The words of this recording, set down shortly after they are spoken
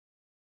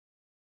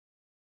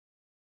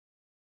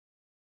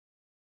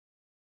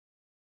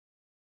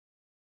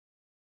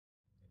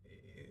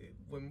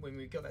when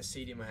we got that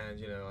CD in my hand,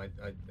 you know,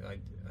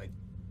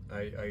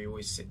 I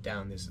always sit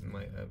down. This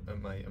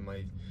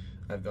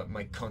I've got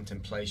my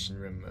contemplation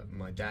room at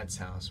my dad's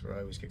house where I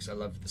always go, because I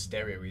love the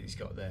stereo he's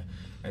got there,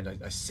 and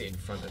I sit in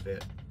front of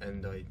it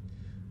and I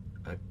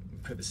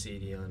put the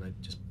CD on, I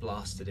just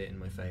blasted it in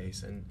my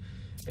face, and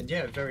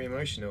yeah, very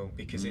emotional,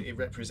 because it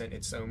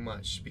represented so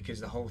much, because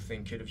the whole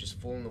thing could have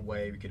just fallen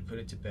away, we could have put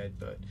it to bed,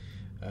 but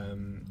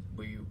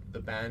the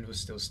band was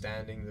still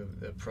standing,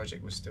 the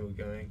project was still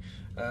going,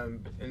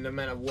 and no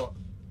matter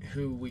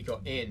who we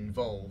got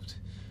involved,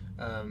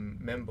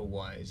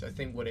 member-wise, I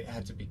think what it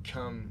had to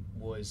become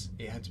was,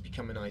 it had to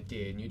become an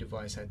idea. New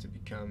Device had to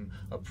become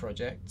a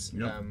project,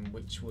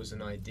 which was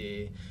an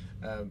idea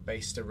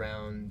based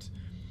around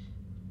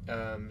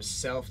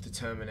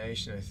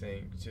self-determination. I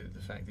think, to the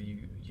fact that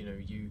you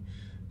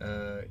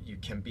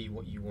can be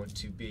what you want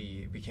to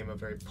be. It became a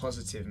very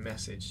positive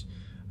message.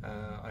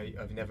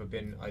 I've never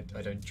been.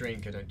 I don't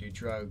drink. I don't do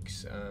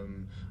drugs.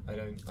 I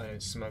don't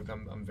smoke.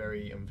 I'm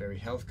very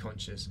health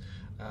conscious.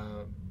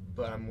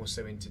 But I'm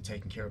also into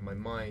taking care of my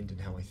mind and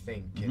how I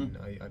think, and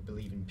I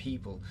believe in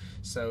people.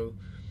 So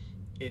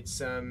it's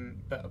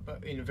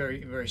but in a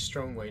very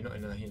strong way, not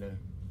in a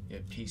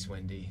peace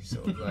Wendy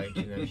sort of like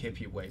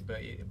hippie way, but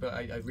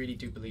I really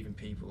do believe in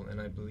people, and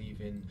I believe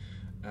in.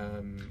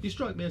 You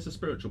strike me as a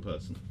spiritual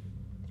person.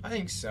 I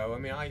think so. I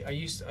mean, I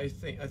used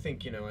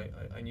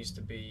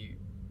to be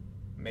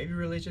maybe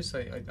religious.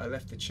 I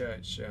left the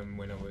church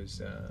when I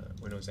was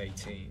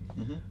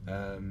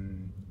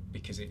 18.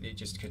 Because it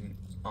just couldn't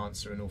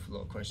answer an awful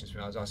lot of questions for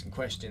me. I was asking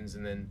questions,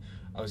 and then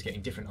I was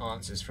getting different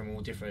answers from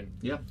all different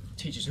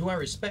teachers who I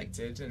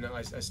respected, and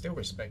I still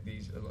respect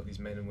a lot of these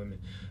men and women,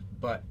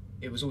 but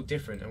it was all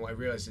different. And what I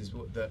realized is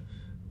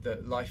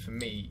that life for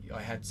me,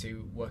 I had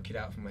to work it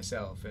out for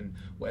myself, and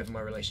whatever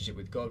my relationship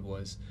with God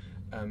was,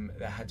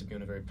 that had to be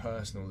on a very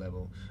personal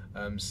level.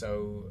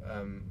 So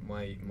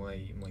my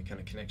kind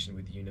of connection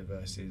with the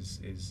universe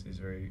is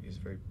very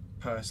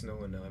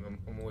personal, and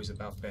I'm always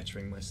about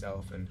bettering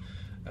myself, and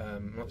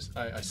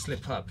I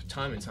slip up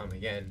time and time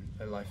again.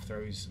 Life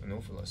throws an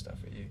awful lot of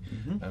stuff at you,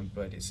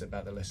 but it's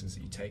about the lessons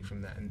that you take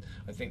from that, and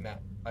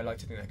I like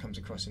to think that comes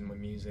across in my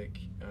music.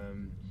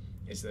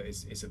 Is that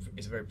it's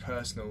a very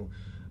personal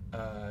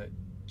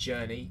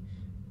journey,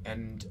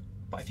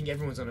 but I think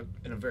everyone's on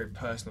a very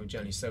personal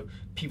journey, so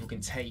people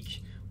can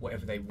take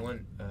whatever they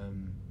want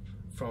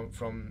from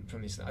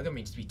this. I don't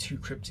mean to be too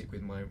cryptic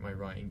with my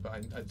writing, but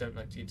I don't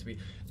like it to be,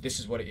 this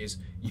is what it is,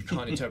 you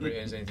can't interpret it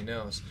as anything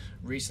else.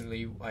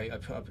 Recently I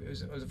put up, I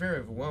was very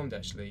overwhelmed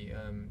actually,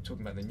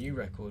 talking about the new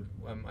record.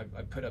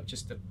 I put up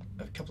just a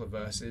couple of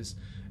verses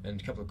and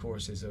a couple of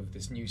choruses of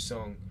this new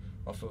song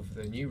off of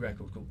the new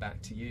record called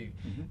Back to You,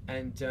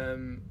 and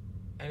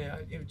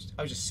I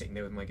was just sitting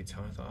there with my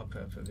guitar. I thought I'll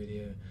put up a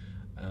video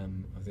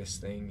of this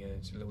thing,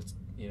 it's a little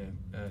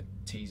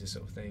teaser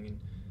sort of thing,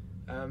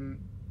 and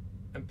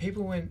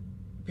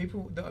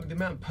the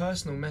amount of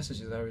personal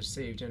messages I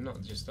received,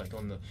 not just like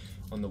on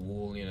the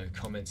wall,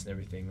 comments and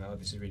everything, oh,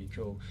 this is really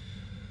cool,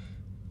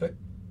 but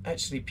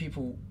actually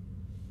people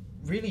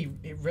really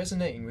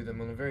resonating with them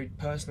on a very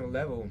personal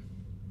level.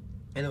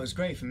 And it was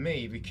great for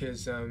me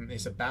because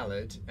it's a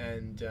ballad,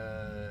 and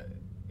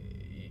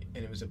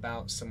it was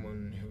about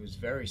someone who was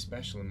very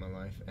special in my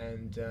life,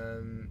 and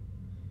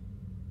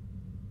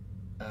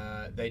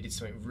they did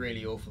something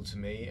really awful to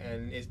me,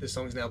 and the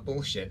song's now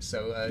bullshit.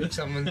 So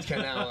someone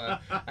can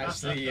now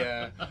actually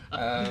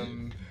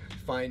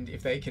find,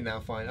 if they can now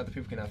find, other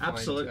people can now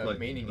find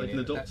meaning in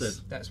it.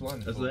 That's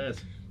wonderful. That's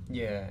theirs.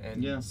 Yeah,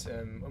 and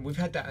we've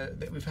had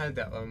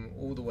that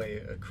all the way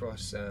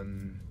across.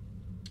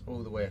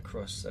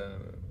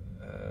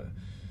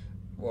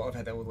 Well, I've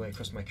had that all the way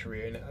across my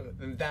career,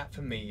 and that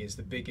for me is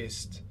the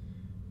biggest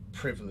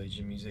privilege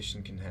a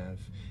musician can have.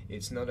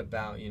 It's not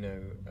about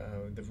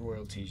the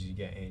royalties you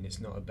get in. It's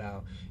not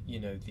about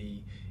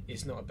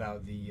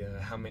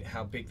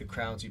how big the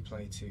crowds you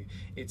play to.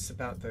 It's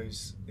about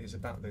those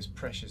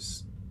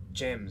precious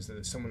gems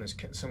that someone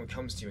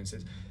comes to you and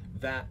says,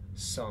 that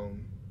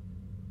song,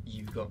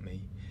 you got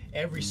me.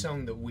 Every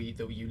song that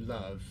you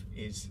love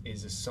is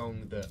a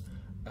song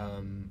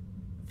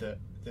that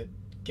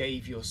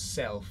gave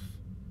yourself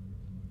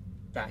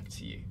back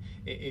to you.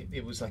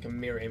 It was like a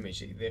mirror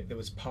image. There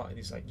was part.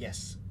 It's like,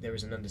 yes, there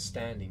is an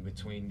understanding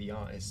between the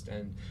artist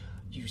and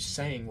you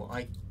saying what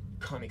I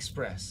can't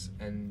express,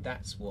 and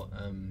that's what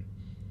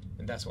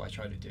I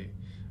try to do.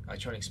 I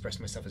try to express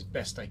myself as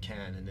best I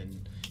can, and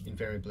then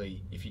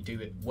invariably, if you do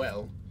it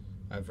well.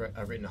 I've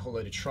written a whole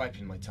load of tripe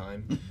in my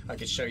time. I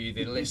could show you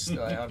the list.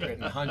 I've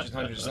written hundreds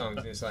of songs,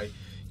 and it's like,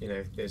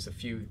 there's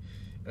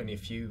only a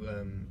few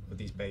of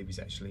these babies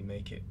actually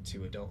make it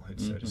to adulthood,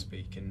 so to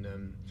speak.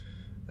 And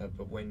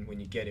but when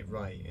you get it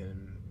right,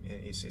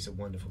 it's a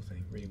wonderful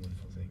thing, really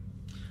wonderful thing.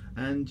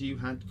 And you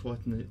had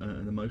quite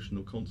an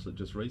emotional concert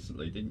just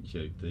recently, didn't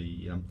you?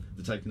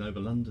 The Taking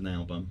Over London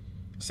album.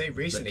 Say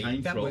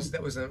recently, that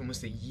was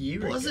almost a year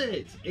ago. Was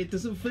it? It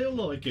doesn't feel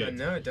like it.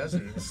 No, it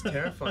doesn't. It's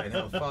terrifying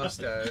how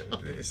fast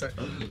it's like,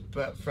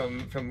 but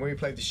from when we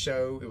played the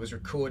show, it was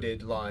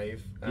recorded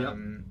live.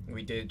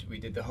 We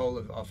did the whole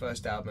of our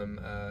first album,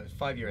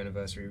 5-year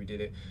anniversary. We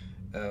did it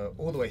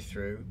all the way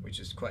through, which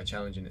is quite a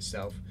challenge in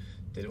itself.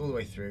 Did it all the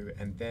way through,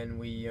 and then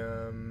we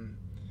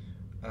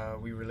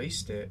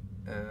released it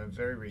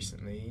very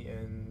recently,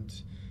 and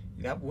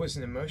that was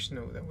an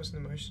emotional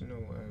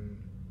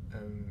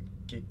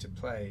gig to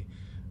play.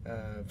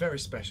 Very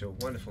special,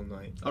 wonderful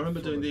night. I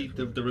remember doing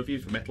the review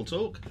for Metal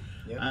Talk,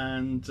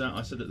 and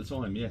I said at the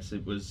time, yes,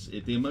 it was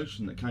the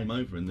emotion that came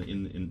over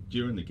in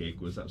during the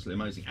gig was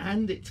absolutely amazing,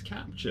 and it's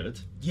captured.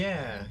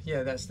 Yeah,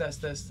 that's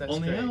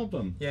on great. the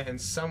album. Yeah, and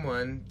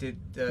someone did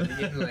the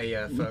inlay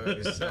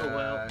photos. So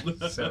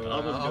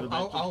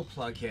I'll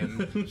plug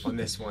him on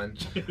this one.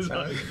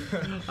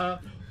 I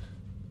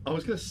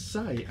was going to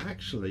say,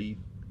 actually,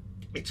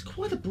 it's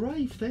quite a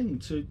brave thing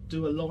to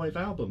do a live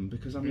album,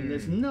 because I mean,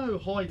 there's no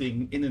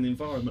hiding in an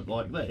environment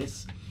like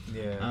this.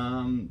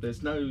 Yeah.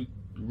 There's no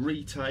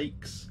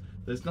retakes.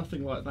 There's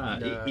nothing like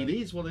that. No. It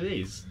is what it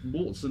is,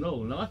 warts and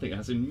all, and I think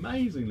that's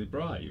amazingly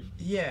brave.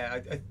 Yeah,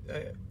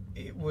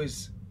 it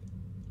was.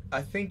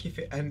 I think if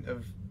it hadn't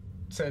have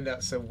turned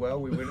out so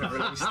well, we wouldn't have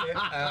released it.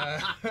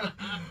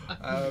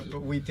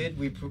 But we did.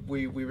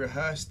 We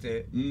rehearsed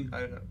it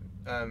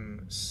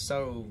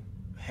so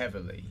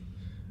heavily.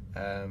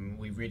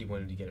 We really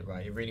wanted to get it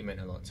right. It really meant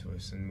a lot to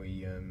us, and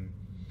we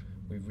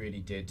really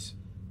did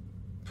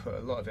put a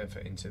lot of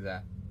effort into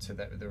the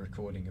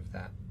recording of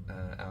that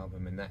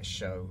album and that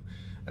show,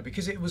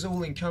 because it was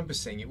all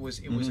encompassing. It was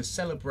a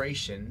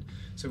celebration,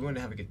 so we wanted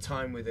to have a good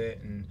time with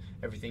it and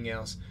everything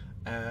else.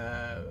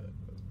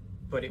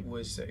 But it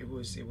was a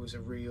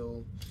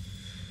real,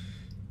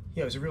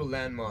 it was a real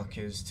landmark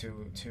as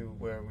to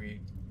where where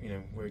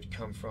we'd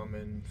come from.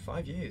 And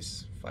 5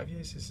 years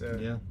is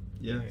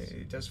Yes.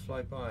 It does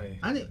fly by.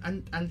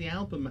 And the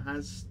album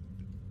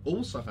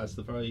also has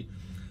the very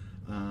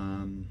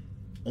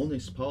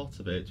honest part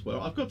of it.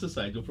 Well, I've got to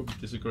say, you'll probably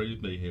disagree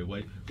with me here,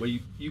 where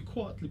you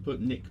quietly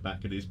put Nick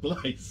back in his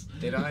place.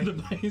 Did I? The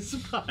bass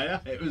player.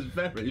 It was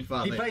very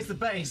funny. He plays the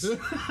bass.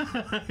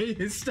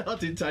 He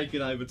started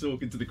taking over,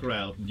 talking to the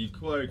crowd, and you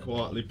very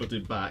quietly put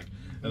him back.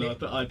 And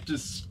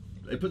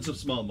it puts a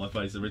smile on my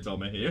face every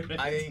time I hear it.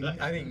 I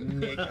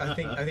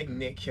think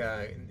Nick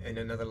in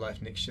another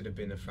life, Nick should have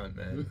been a front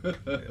man.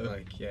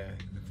 I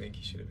think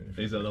he should have been a front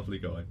He's a lovely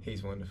guy.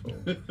 He's wonderful.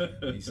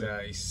 He's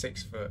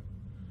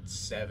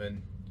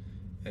 6'7",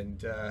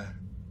 and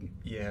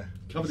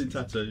covered in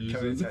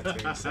tattoos.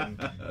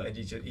 And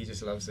he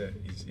just loves it.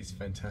 He's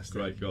fantastic.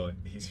 Great guy.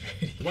 He's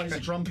really plays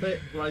the trumpet,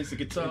 plays the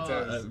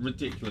guitar.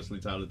 Ridiculously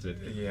talented.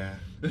 Yeah.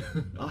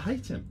 I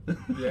hate him.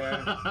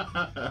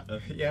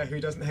 Yeah. Who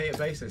doesn't hate a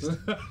bassist?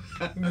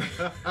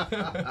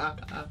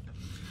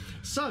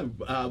 So,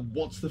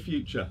 what's the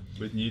future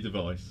with New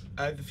Device?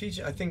 The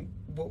future, I think,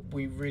 what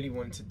we really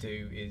want to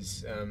do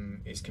is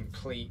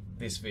complete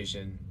this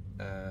vision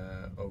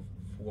of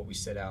what we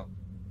set out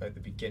at the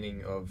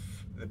beginning of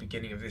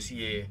this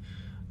year.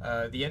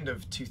 The end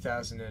of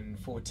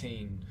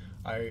 2014,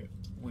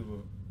 we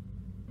were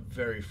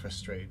very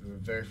frustrated. We were a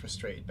very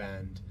frustrated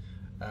band.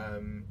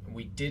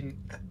 We didn't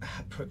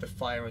put the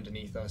fire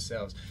underneath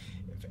ourselves.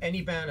 If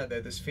any band out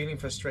there that's feeling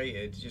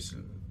frustrated, just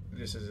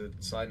this is a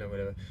side note,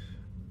 whatever,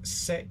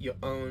 set your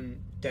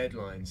own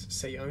deadlines.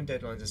 Set your own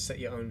deadlines and set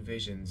your own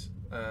visions.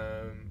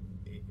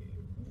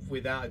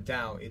 Without a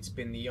doubt, it's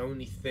been the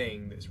only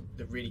thing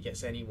that really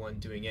gets anyone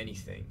doing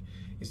anything,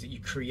 is that you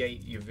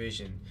create your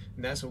vision,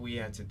 and that's what we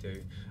had to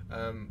do.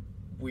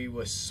 We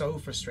were so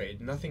frustrated.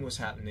 Nothing was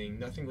happening,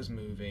 nothing was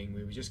moving.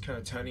 We were just kind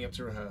of turning up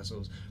to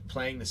rehearsals,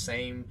 playing the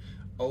same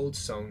old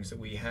songs that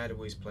we had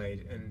always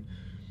played, and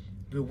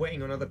we were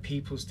waiting on other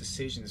people's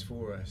decisions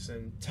for us.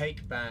 And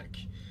take back,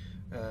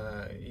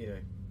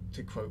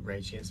 to quote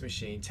Rage Against the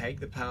Machine,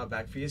 take the power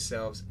back for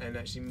yourselves and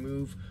actually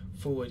move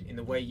forward in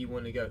the way you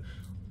want to go.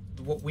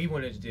 What we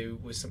wanted to do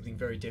was something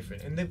very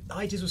different, and the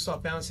ideas will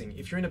start bouncing.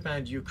 If you're in a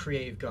band, you're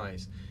creative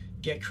guys.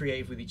 Get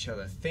creative with each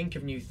other. Think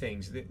of new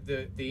things.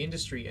 The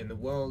industry and the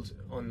world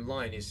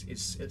online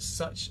is at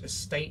such a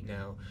state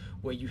now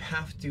where you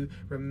have to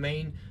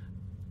remain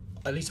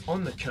at least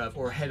on the curve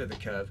or ahead of the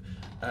curve,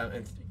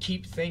 and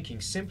keep thinking,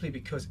 simply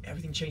because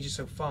everything changes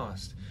so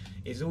fast.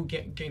 It's all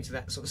getting to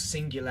that sort of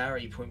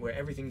singularity point where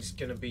everything's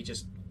going to be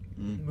just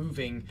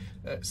moving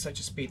at such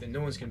a speed that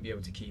no one's going to be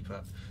able to keep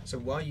up. So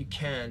while you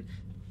can,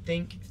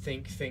 think,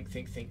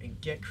 and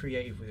get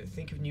creative with it.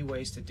 Think of new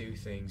ways to do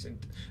things, and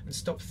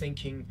stop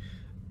thinking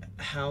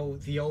how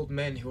the old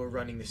men who are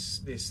running this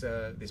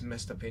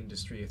messed up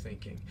industry are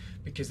thinking,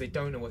 because they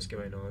don't know what's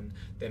going on.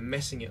 They're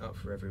messing it up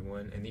for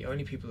everyone, and the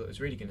only people that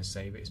is really going to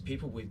save it is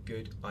people with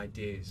good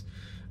ideas,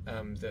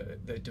 that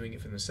are doing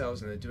it for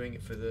themselves, and they're doing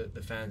it for the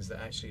fans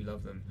that actually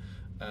love them.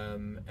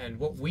 And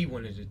what we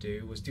wanted to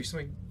do was do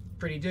something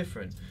pretty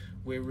different.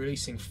 We're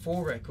releasing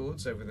 4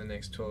 records over the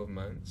next 12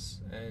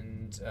 months,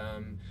 and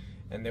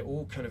they're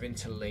all kind of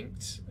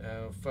interlinked.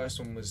 First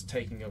one was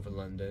Taking Over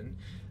London.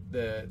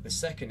 the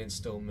second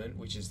installment,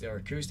 which is our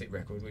acoustic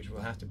record, which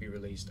will have to be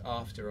released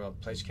after our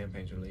pledge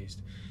campaign's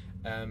released,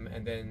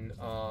 and then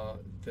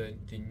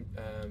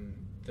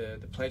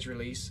the pledge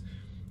release,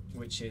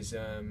 which is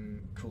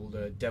called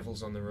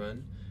Devils on the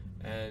Run,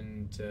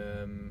 and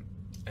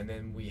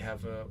then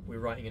we're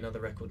writing another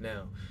record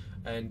now,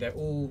 and they're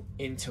all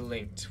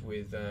interlinked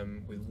with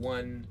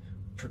one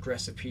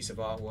progressive piece of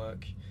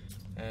artwork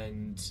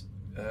and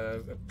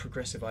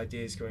progressive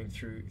ideas going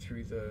through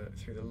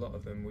the lot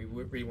of them. We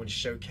really want to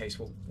showcase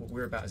what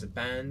we're about as a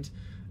band,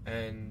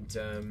 and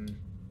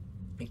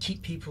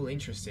keep people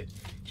interested,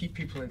 keep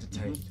people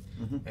entertained,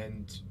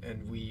 and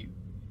we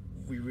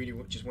really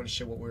just want to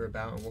show what we're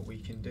about and what we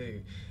can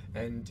do,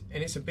 and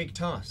it's a big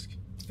task.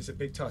 It's a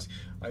big task.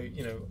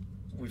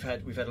 We've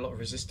had a lot of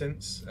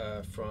resistance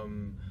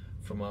from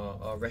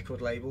our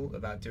record label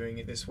about doing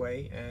it this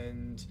way,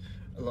 and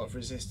a lot of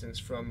resistance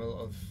from a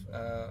lot of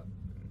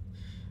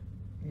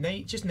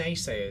just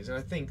naysayers, and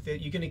I think that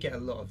you're going to get a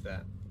lot of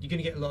that. You're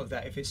going to get a lot of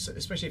that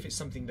especially if it's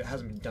something that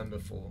hasn't been done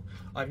before.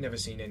 I've never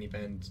seen any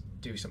band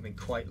do something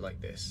quite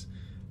like this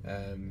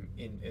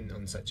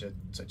on such a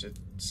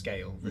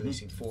scale,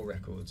 releasing 4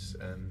 records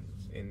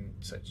in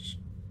such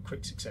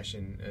quick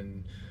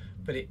succession,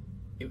 but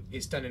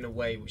it's done in a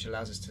way which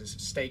allows us to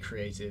stay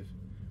creative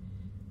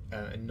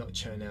and not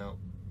churn out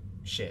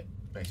shit,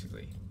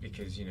 basically,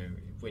 because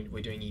when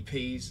we're doing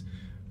EPs,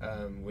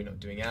 we're not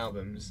doing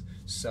albums,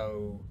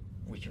 so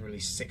we can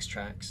release 6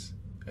 tracks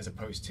as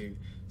opposed to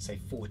say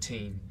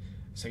 14,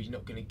 so you're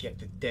not going to get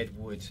the dead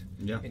wood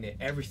in it.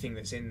 Everything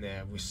that's in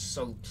there we're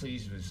so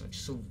pleased with,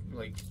 so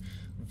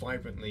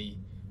vibrantly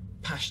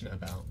passionate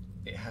about.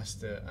 It has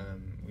to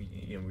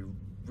we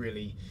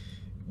really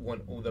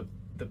want all the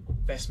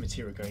best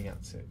material going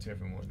out to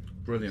everyone.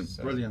 Brilliant.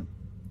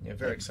 Yeah,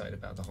 very excited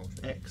about the whole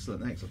thing.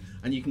 Excellent.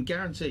 And you can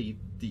guarantee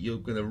that you're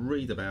going to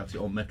read about it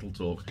on Metal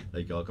Talk. There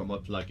you go, I got my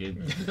plug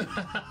in.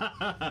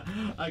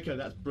 Okay,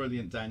 that's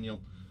brilliant,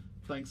 Daniel.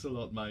 Thanks a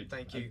lot, mate.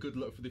 Thank you. And good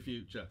luck for the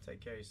future.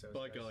 Take care of yourselves.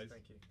 Bye, guys.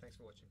 Thank you. Thanks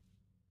for watching.